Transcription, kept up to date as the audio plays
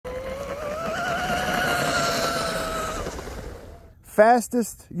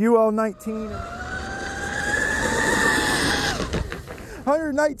fastest UL19.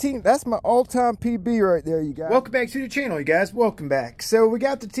 119, that's my all-time PB right there, you guys. Welcome back to the channel, you guys. Welcome back. So we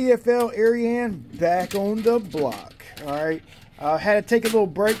got the TFL Ariane back on the block. All right, had to take a little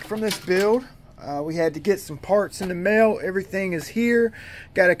break from this build. We had to get some parts in the mail. Everything is here.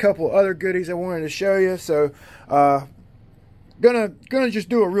 Got a couple other goodies I wanted to show you. So gonna just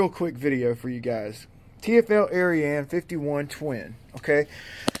do a real quick video for you guys. TFL Ariane 51 twin. Okay,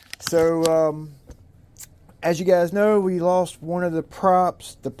 so as you guys know, we lost one of the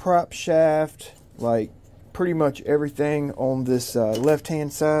props, the prop shaft, like pretty much everything on this left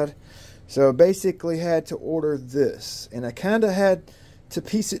hand side. So basically had to order this, and I kind of had to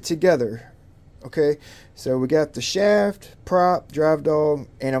piece it together. Okay, so we got the shaft, prop, drive dog,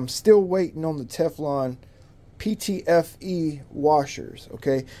 and I'm still waiting on the Teflon PTFE washers.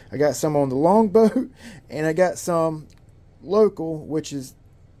 Okay, I got some on the longboat, and I got some local, which is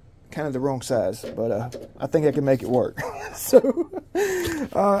kind of the wrong size, but I think I can make it work. So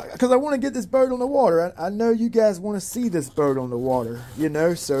because I want to get this boat on the water. I know you guys want to see this boat on the water, you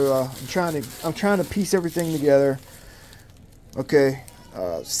know, so I'm trying to piece everything together. Okay,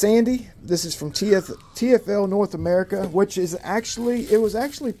 Sandy, this is from TFL North America, which is actually, it was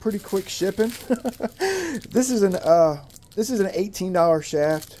actually pretty quick shipping. This is an $18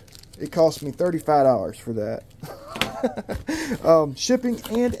 shaft. It cost me $35 for that. Shipping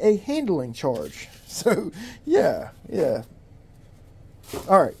and a handling charge. So yeah.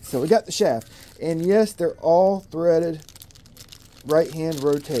 All right, so we got the shaft, and yes, they're all threaded right hand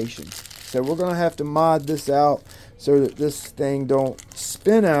rotations. So we're gonna have to mod this out so that this thing don't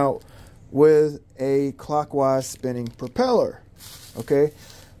spin out with a clockwise spinning propeller. Okay,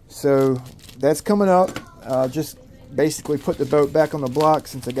 so that's coming up. Just basically put the boat back on the block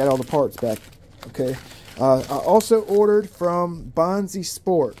since I got all the parts back. Okay, I also ordered from Bonzi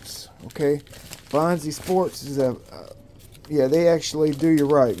Sports. Okay, Bonzi Sports is yeah, they actually do you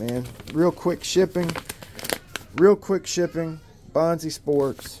right, man. Real quick shipping. Bonzi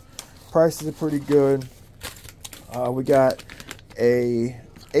Sports, prices are pretty good. We got a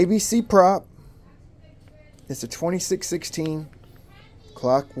ABC prop. It's a 2616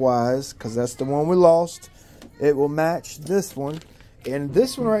 clockwise, because that's the one we lost. It will match this one, and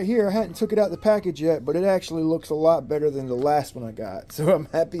this one right here, I hadn't took it out the package yet, but it actually looks a lot better than the last one I got, so I'm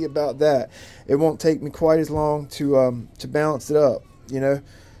happy about that. It won't take me quite as long to balance it up, you know.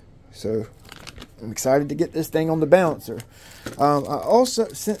 So I'm excited to get this thing on the balancer. I also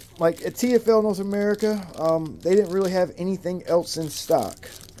sent, like at TFL North America, they didn't really have anything else in stock,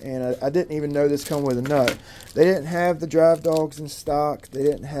 and I didn't even know this come with a nut. They didn't have the drive dogs in stock. They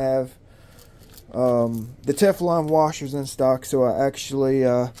didn't have the Teflon washers in stock. So I actually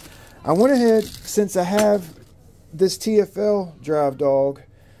I went ahead, since I have this TFL drive dog,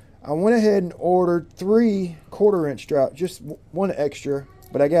 I went ahead and ordered 3 1/4-inch drive, just one extra,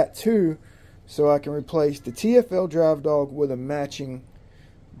 but I got 2. So I can replace the TFL drive dog with a matching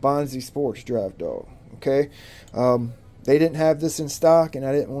Bonzi Sports drive dog. Okay, they didn't have this in stock, and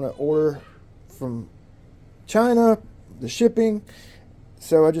I didn't want to order from China, the shipping,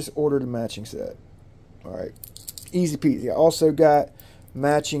 so I just ordered a matching set. All right, easy peasy. I also got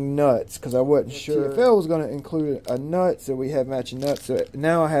matching nuts because I wasn't sure TFL was going to include a nut, so we have matching nuts. So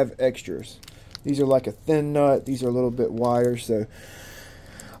now I have extras. These are like a thin nut. These are a little bit wider, so.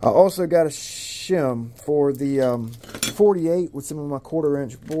 I also got a shim for the 48 with some of my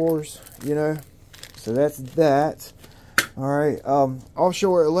 1/4-inch bores, you know. So that's that. All right.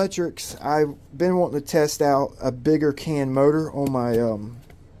 Offshore Electrics, I've been wanting to test out a bigger can motor on my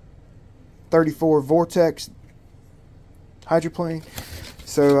 34 Vortex hydroplane.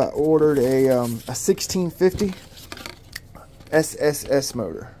 So I ordered a 1650 SSS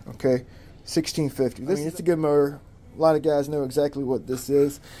motor. Okay, 1650. This, I mean, it's a good motor. A lot of guys know exactly what this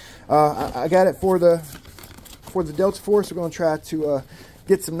is. I got it for the Delta Force. We're going to try to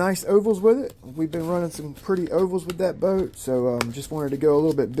get some nice ovals with it. We've been running some pretty ovals with that boat, so just wanted to go a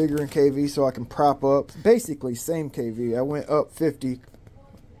little bit bigger in KV so I can prop up. Basically same KV. I went up 50.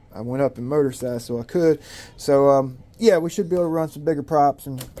 I went up in motor size so I could. So yeah, we should be able to run some bigger props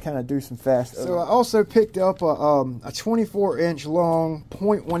and kind of do some fast. So I also picked up a 24-inch long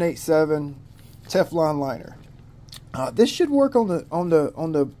 0.187 Teflon liner. This should work on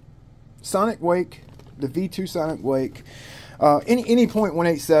the Sonic Wake, the V2 Sonic Wake. Any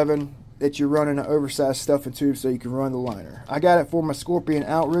 0.187 that you're running an oversized stuffing tube so you can run the liner. I got it for my Scorpion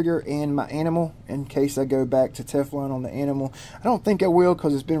outrigger and my Animal in case I go back to Teflon on the Animal. I don't think I will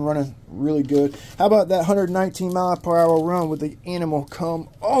because it's been running really good. How about that 119 mile per hour run with the Animal? Come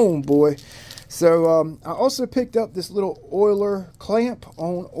on, boy. So I also picked up this little oiler clamp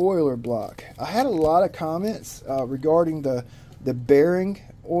on oiler block. I had a lot of comments regarding the bearing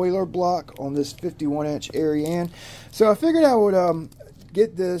oiler block on this 51-inch Ariane. So I figured I would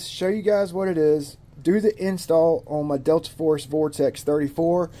get this, show you guys what it is, do the install on my Delta Force Vortex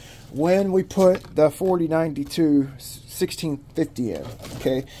 34 when we put the 4092 1650 in.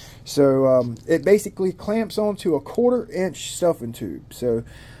 Okay, so it basically clamps onto a 1/4-inch stuffing tube. So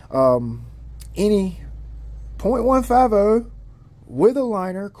any .150 with a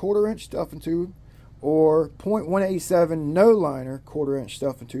liner 1/4-inch stuffing tube, or .187 no liner 1/4-inch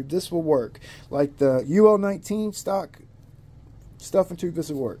stuffing tube, this will work. Like the UL19 stock stuffing tube, this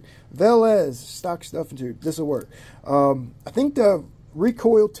will work. Velez stock stuffing tube, this will work. I think the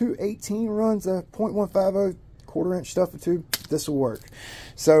Recoil 218 runs a .150 1/4-inch stuffing tube, this will work.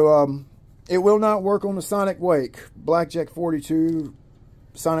 So it will not work on the Sonic Wake, Blackjack 42,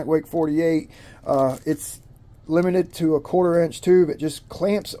 Sonic Wake 48. It's limited to a 1/4-inch tube. It just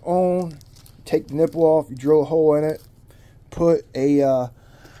clamps on. Take the nipple off, you drill a hole in it, put a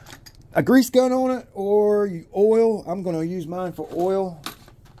grease gun on it, or you oil. I'm going to use mine for oil.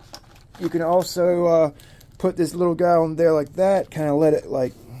 You can also put this little guy on there like that, kind of let it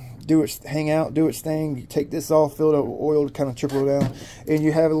like do its hang out, do its thing. You take this off, fill it up with oil to kind of trickle it down, and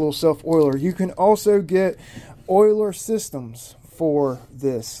you have a little self-oiler. You can also get oiler systems for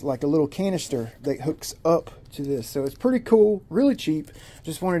this, like a little canister that hooks up to this. So it's pretty cool, really cheap.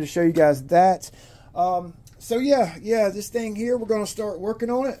 Just wanted to show you guys that. So yeah, this thing here, we're going to start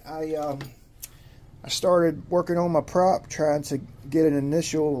working on it. I started working on my prop, trying to get an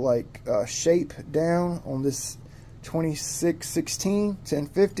initial like shape down on this 2616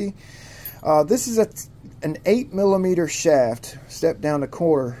 1050. This is an 8mm shaft, step down the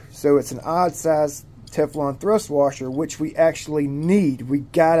quarter, so it's an odd size Teflon thrust washer, which we actually need.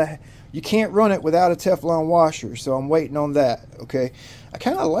 You can't run it without a Teflon washer, so I'm waiting on that. Okay, I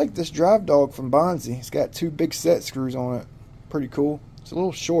kind of like this drive dog from Bonzi. It's got 2 big set screws on it, pretty cool. It's a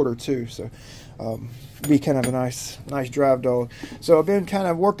little shorter too, so be kind of a nice drive dog. So I've been kind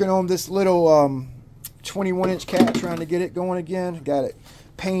of working on this little 21-inch cat, trying to get it going again. Got it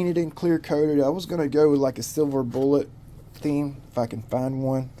painted and clear coated. I was gonna go with like a silver bullet theme if I can find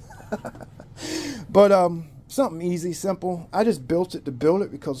one. But something easy, simple. I just built it to build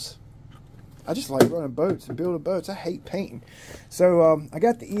it because I just like running boats and building boats. I hate painting. So I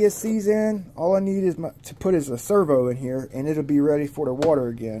got the ESCs in. All I need is to put is a servo in here, and it'll be ready for the water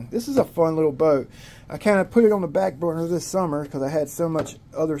again. This is a fun little boat. I kind of put it on the back burner this summer because I had so much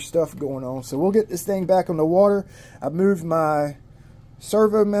other stuff going on. So we'll get this thing back on the water. I moved my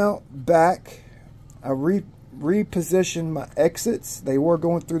servo mount back. I repositioned my exits. They were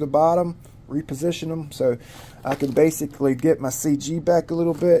going through the bottom. Reposition them so I can basically get my CG back a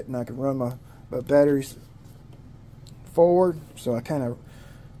little bit, and I can run my batteries forward. So I kind of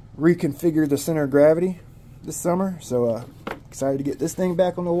reconfigured the center of gravity this summer. So excited to get this thing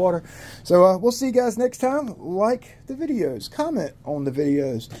back on the water. So we'll see you guys next time. Like the videos, comment on the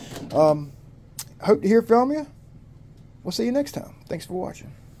videos. Hope to hear from you. We'll see you next time. Thanks for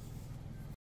watching.